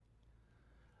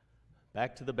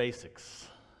Back to the basics.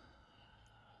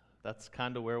 That's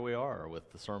kind of where we are with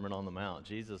the Sermon on the Mount.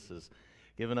 Jesus has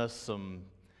given us some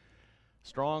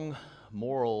strong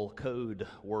moral code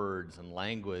words and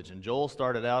language. And Joel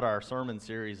started out our sermon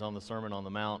series on the Sermon on the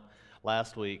Mount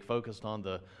last week, focused on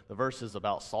the verses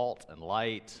about salt and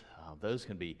light. Those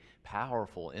can be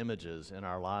powerful images in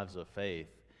our lives of faith.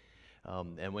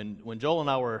 And when Joel and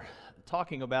I were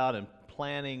talking about and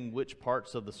planning which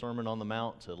parts of the Sermon on the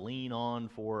Mount to lean on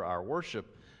for our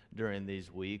worship during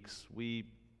these weeks, we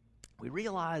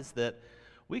realized that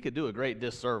we could do a great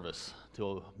disservice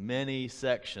to many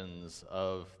sections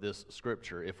of this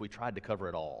scripture if we tried to cover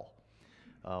it all.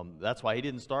 That's why he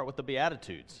didn't start with the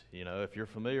Beatitudes. You know, if you're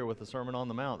familiar with the Sermon on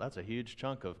the Mount, that's a huge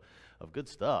chunk of good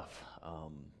stuff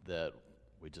that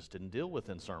we just didn't deal with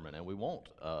in sermon, and we won't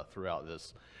throughout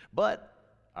this. But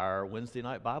our Wednesday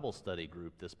night Bible study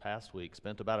group this past week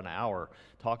spent about an hour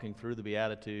talking through the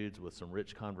Beatitudes with some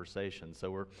rich conversation.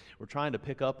 So we're trying to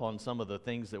pick up on some of the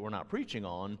things that we're not preaching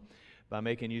on by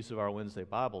making use of our Wednesday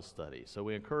Bible study. So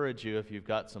we encourage you, if you've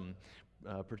got some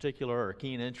particular or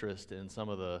keen interest in some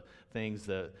of the things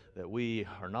that we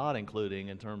are not including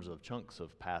in terms of chunks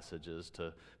of passages,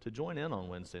 to join in on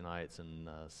Wednesday nights and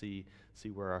see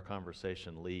where our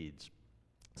conversation leads.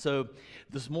 So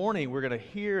this morning we're going to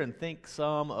hear and think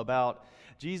some about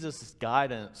Jesus'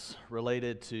 guidance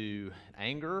related to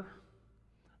anger,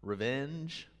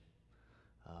 revenge,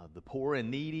 the poor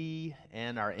and needy,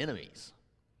 and our enemies.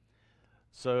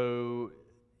 So,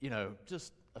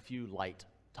 just a few light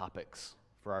topics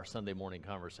for our Sunday morning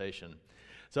conversation.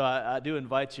 So I do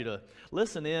invite you to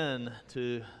listen in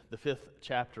to the 5th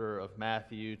chapter of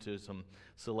Matthew, to some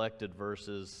selected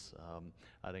verses.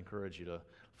 I'd encourage you to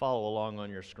follow along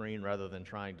on your screen rather than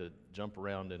trying to jump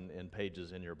around in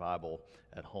pages in your Bible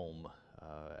at home,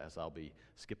 as I'll be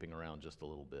skipping around just a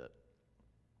little bit.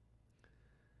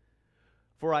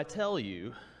 For I tell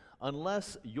you,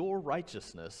 unless your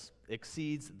righteousness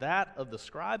exceeds that of the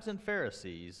scribes and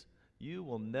Pharisees, you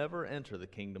will never enter the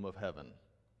kingdom of heaven.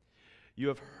 You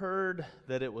have heard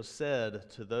that it was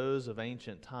said to those of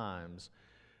ancient times,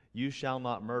 "You shall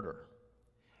not murder,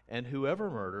 and whoever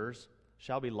murders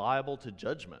shall be liable to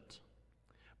judgment.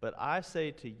 But I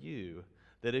say to you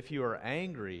that if you are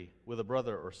angry with a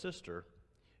brother or sister,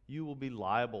 you will be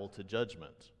liable to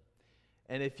judgment.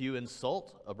 And if you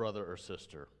insult a brother or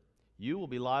sister, you will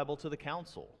be liable to the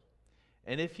council.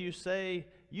 And if you say,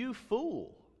 'You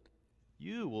fool,'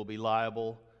 you will be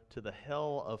liable to the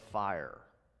hell of fire.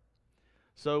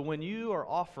 So when you are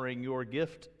offering your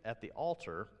gift at the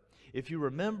altar, if you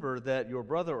remember that your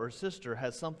brother or sister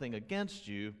has something against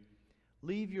you,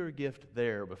 leave your gift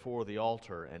there before the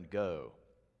altar and go.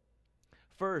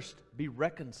 First, be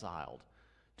reconciled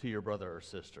to your brother or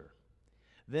sister.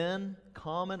 Then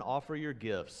come and offer your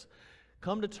gifts.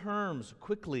 Come to terms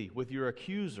quickly with your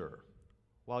accuser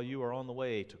while you are on the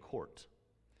way to court,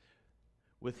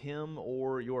 with him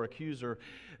or your accuser,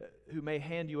 who may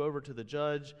hand you over to the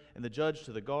judge, and the judge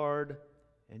to the guard,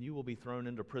 and you will be thrown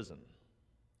into prison.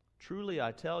 Truly,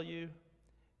 I tell you,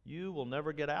 you will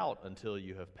never get out until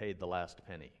you have paid the last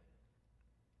penny.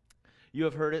 You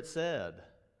have heard it said,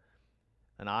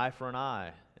 'An eye for an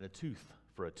eye, and a tooth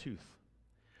for a tooth.'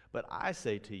 But I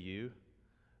say to you,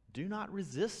 do not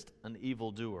resist an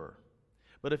evildoer.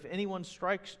 But if anyone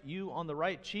strikes you on the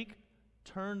right cheek,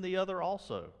 turn the other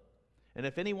also. And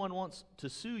if anyone wants to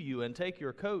sue you and take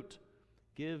your coat,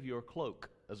 give your cloak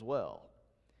as well.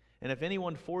 And if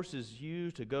anyone forces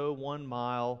you to go 1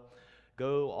 mile,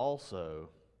 go also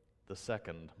the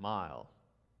 2nd mile.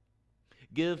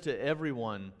 Give to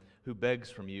everyone who begs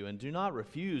from you, and do not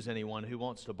refuse anyone who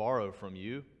wants to borrow from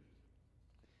you.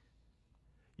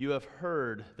 You have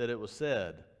heard that it was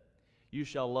said, 'You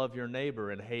shall love your neighbor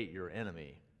and hate your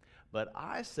enemy.' But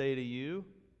I say to you,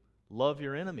 love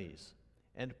your enemies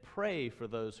and pray for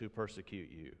those who persecute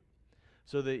you,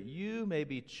 so that you may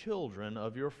be children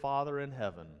of your Father in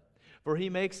heaven. For he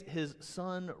makes his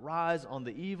sun rise on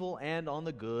the evil and on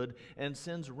the good, and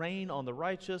sends rain on the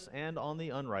righteous and on the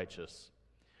unrighteous.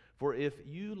 For if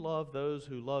you love those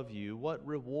who love you, what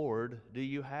reward do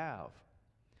you have?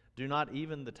 Do not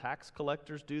even the tax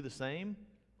collectors do the same?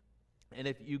 And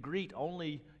if you greet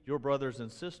only your brothers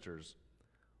and sisters,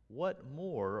 what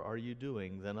more are you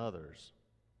doing than others?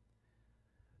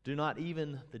 Do not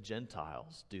even the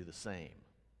Gentiles do the same?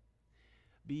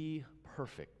 Be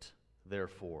perfect,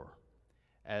 therefore,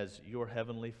 as your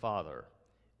heavenly Father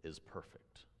is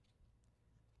perfect."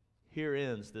 Here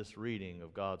ends this reading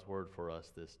of God's word for us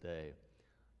this day.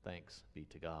 Thanks be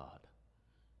to God.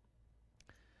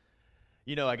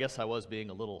 I guess I was being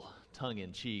a little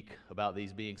tongue-in-cheek about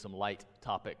these being some light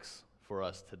topics for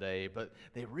us today, but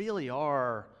they really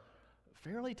are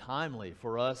fairly timely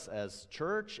for us as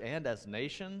church and as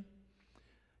nation.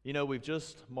 You know, we've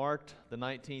just marked the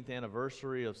 19th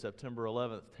anniversary of September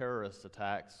 11th terrorist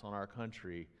attacks on our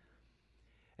country.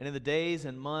 And in the days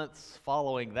and months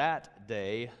following that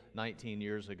day, 19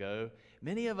 years ago,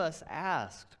 many of us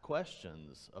asked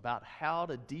questions about how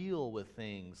to deal with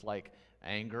things like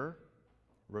anger,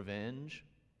 revenge,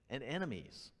 and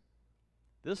enemies.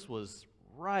 This was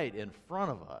right in front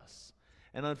of us.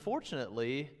 And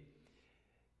unfortunately,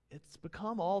 it's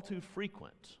become all too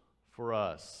frequent for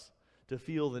us to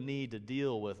feel the need to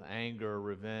deal with anger,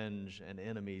 revenge, and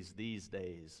enemies these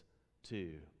days,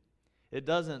 too. It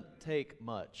doesn't take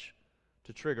much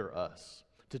to trigger us,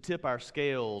 to tip our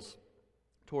scales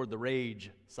toward the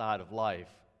rage side of life.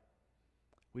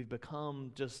 We've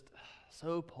become just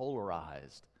so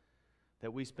polarized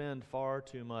that we spend far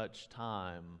too much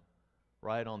time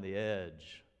right on the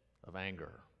edge of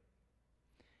anger.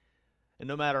 And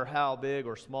no matter how big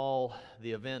or small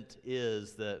the event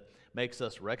is that makes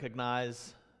us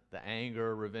recognize the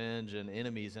anger, revenge, and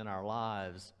enemies in our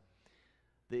lives,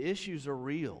 the issues are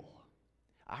real.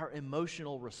 Our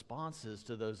emotional responses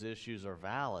to those issues are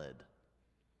valid.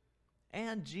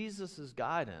 And Jesus'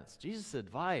 guidance, Jesus'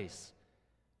 advice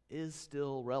is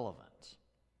still relevant.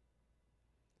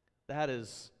 That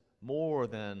is more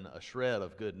than a shred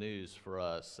of good news for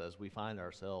us as we find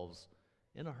ourselves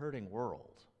in a hurting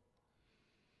world.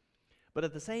 But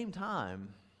at the same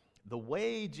time, the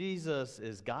way Jesus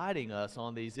is guiding us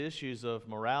on these issues of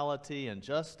morality and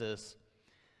justice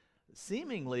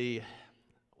seemingly,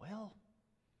 well,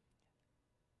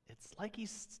 it's like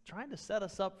he's trying to set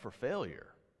us up for failure.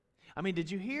 I mean, did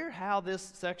you hear how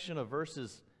this section of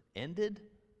verses ended?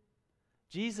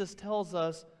 Jesus tells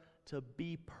us to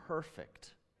be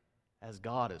perfect as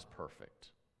God is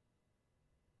perfect.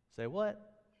 Say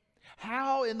what?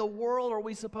 How in the world are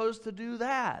we supposed to do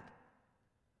that?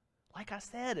 Like I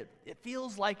said, it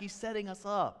feels like he's setting us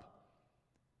up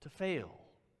to fail.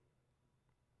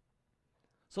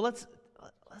 So let's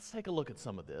take a look at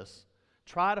some of this.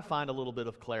 Try to find a little bit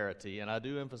of clarity, and I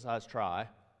do emphasize try,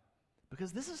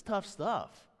 because this is tough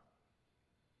stuff.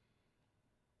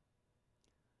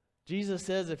 Jesus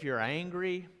says if you're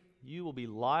angry, you will be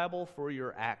liable for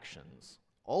your actions.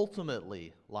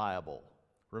 Ultimately liable.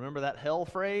 Remember that hell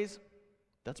phrase?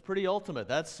 That's pretty ultimate.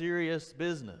 That's serious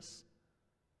business.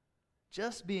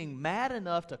 Just being mad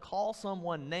enough to call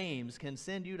someone names can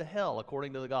send you to hell,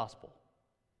 according to the gospel.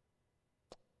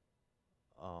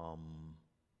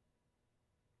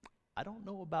 I don't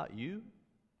know about you,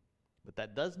 but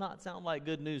that does not sound like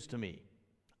good news to me.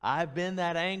 I've been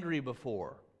that angry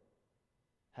before.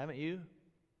 Haven't you?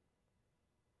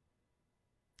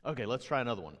 Okay, let's try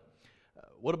another one.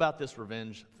 What about this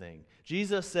revenge thing?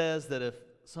 Jesus says that if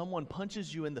someone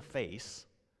punches you in the face,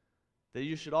 that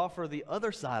you should offer the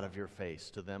other side of your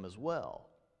face to them as well.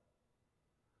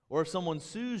 Or if someone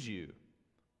sues you,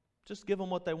 just give them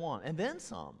what they want, and then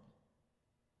some.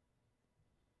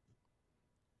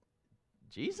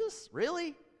 Jesus,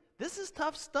 really? This is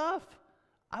tough stuff.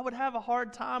 I would have a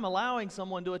hard time allowing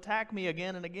someone to attack me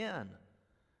again and again.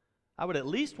 I would at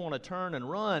least want to turn and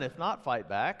run, if not fight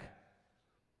back.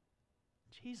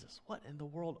 Jesus, what in the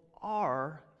world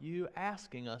are you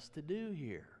asking us to do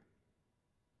here?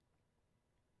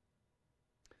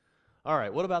 All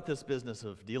right, what about this business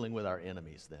of dealing with our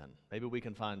enemies then? Maybe we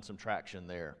can find some traction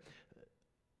there.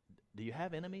 Do you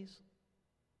have enemies?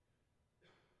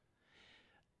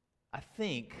 I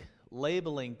think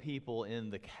labeling people in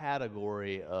the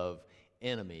category of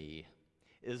enemy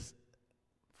is,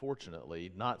 fortunately,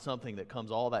 not something that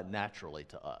comes all that naturally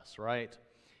to us, right?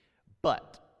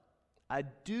 But I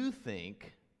do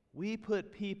think we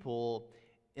put people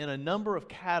in a number of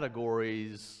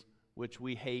categories which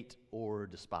we hate or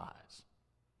despise.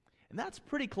 And that's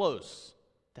pretty close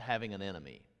to having an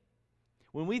enemy.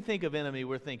 When we think of enemy,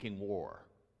 we're thinking war.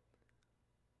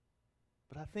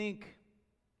 But I think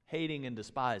hating and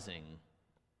despising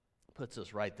puts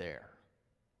us right there.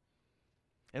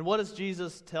 And what does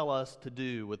Jesus tell us to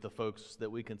do with the folks that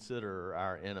we consider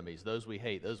our enemies, those we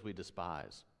hate, those we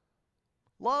despise?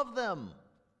 Love them.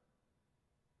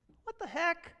 What the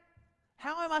heck?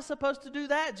 How am I supposed to do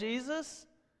that, Jesus?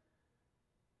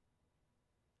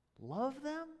 Love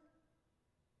them?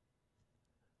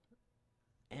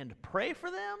 And pray for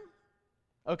them?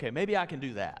 Okay, maybe I can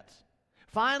do that.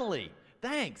 Finally,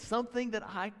 thanks, something that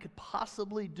I could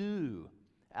possibly do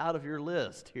out of your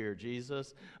list here,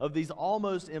 Jesus, of these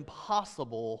almost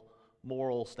impossible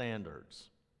moral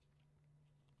standards.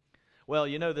 Well,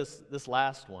 you know, this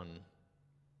last one,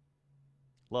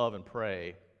 love and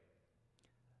pray,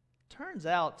 turns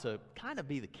out to kind of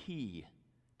be the key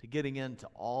to getting into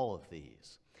all of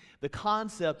these. The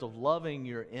concept of loving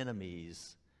your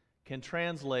enemies can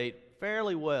translate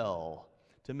fairly well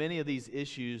to many of these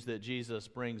issues that Jesus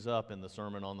brings up in the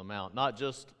Sermon on the Mount, not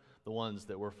just the ones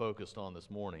that we're focused on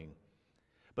this morning.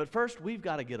 But first, we've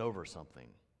got to get over something.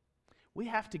 We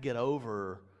have to get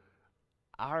over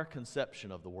our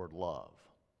conception of the word love.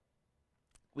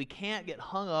 We can't get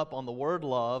hung up on the word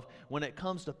love when it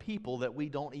comes to people that we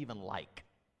don't even like.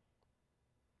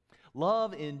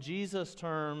 Love in Jesus'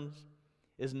 terms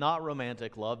is not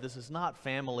romantic love. This is not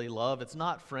family love. It's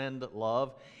not friend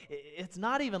love. It's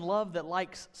not even love that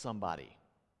likes somebody.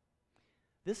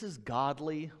 This is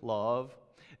godly love.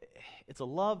 It's a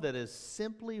love that is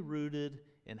simply rooted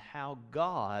in how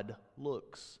God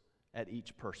looks at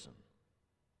each person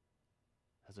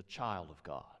as a child of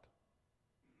God.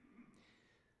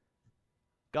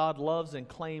 God loves and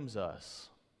claims us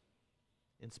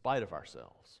in spite of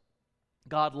ourselves.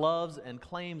 God loves and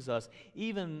claims us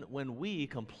even when we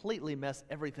completely mess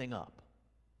everything up.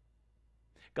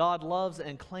 God loves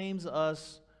and claims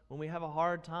us when we have a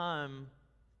hard time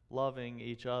loving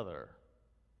each other.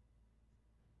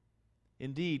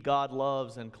 Indeed, God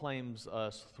loves and claims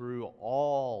us through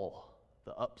all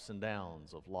the ups and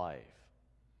downs of life.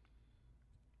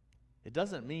 It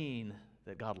doesn't mean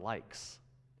that God likes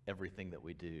everything that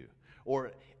we do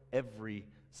or every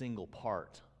single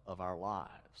part of our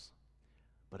lives.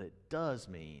 But it does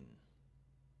mean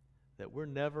that we're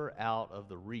never out of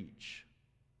the reach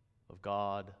of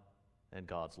God and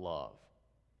God's love.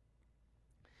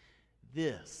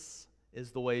 This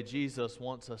is the way Jesus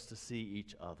wants us to see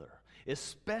each other,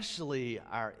 especially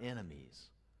our enemies,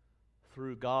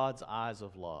 through God's eyes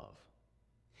of love.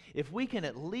 If we can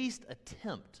at least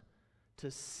attempt to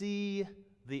see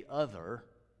the other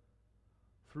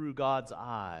through God's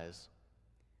eyes,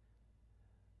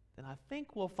 then I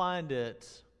think we'll find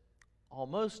it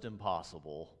almost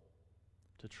impossible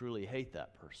to truly hate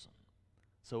that person.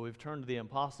 So we've turned the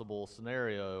impossible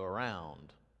scenario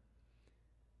around.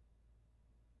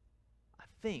 I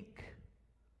think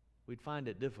we'd find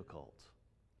it difficult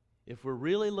if we're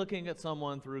really looking at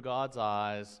someone through God's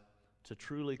eyes to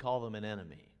truly call them an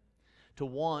enemy, to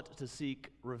want to seek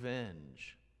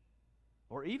revenge,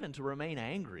 or even to remain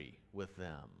angry with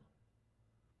them.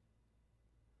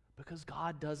 Because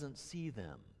God doesn't see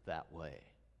them that way.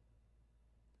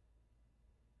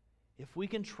 If we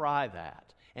can try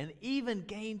that and even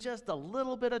gain just a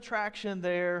little bit of traction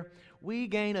there, we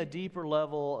gain a deeper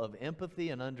level of empathy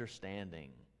and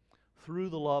understanding through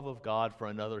the love of God for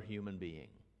another human being.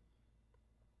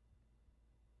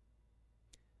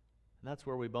 And that's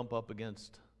where we bump up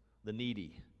against the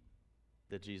needy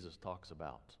that Jesus talks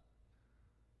about,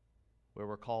 where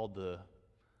we're called to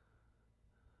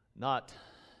not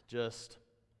just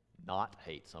not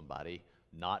hate somebody,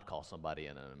 not call somebody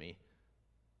an enemy,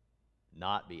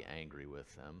 not be angry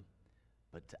with them,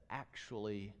 but to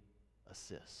actually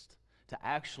assist, to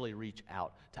actually reach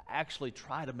out, to actually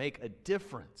try to make a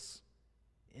difference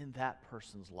in that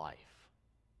person's life.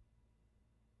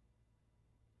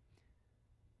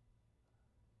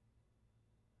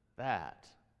 That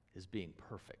is being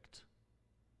perfect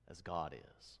as God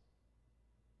is.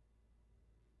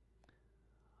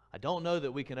 I don't know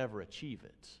that we can ever achieve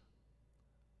it,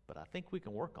 but I think we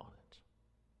can work on it.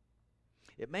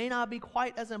 It may not be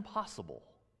quite as impossible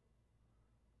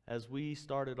as we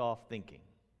started off thinking.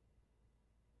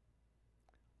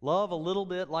 Love a little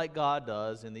bit like God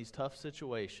does in these tough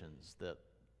situations that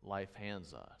life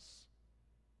hands us.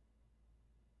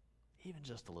 Even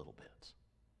just a little bit.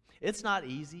 It's not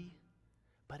easy,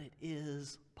 but it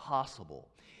is possible.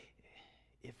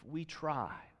 If we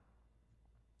try,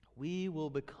 we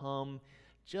will become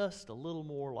just a little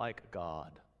more like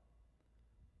God.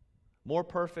 More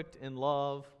perfect in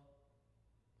love,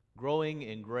 growing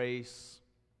in grace,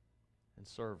 and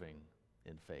serving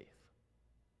in faith.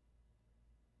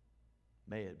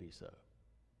 May it be so.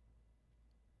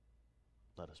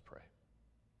 Let us pray.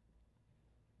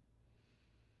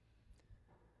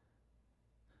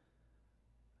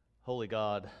 Holy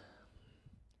God,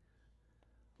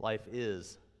 life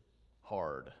is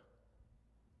hard.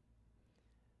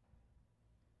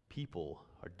 People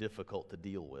are difficult to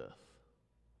deal with.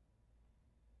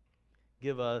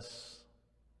 Give us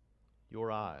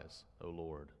your eyes, O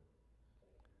Lord,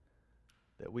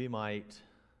 that we might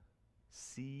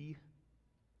see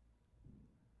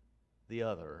the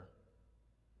other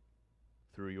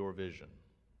through your vision.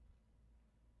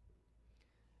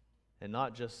 And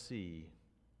not just see,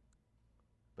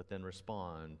 but then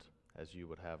respond as you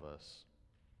would have us.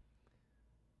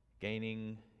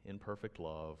 Gaining in perfect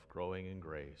love, growing in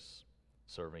grace,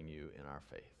 serving you in our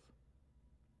faith.